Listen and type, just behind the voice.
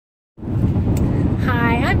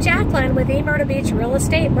I'm Jacqueline with Myrtle Beach Real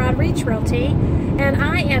Estate, Broadreach Realty, and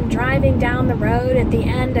I am driving down the road at the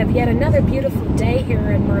end of yet another beautiful day here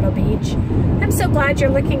in Myrtle Beach. I'm so glad you're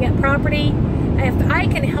looking at property. If I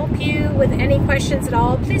can help you with any questions at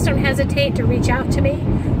all, please don't hesitate to reach out to me.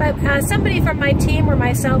 But somebody from my team or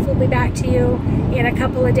myself will be back to you in a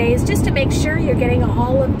couple of days just to make sure you're getting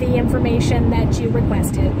all of the information that you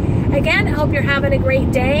requested. Again, I hope you're having a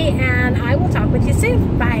great day, and I will talk with you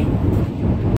soon. Bye.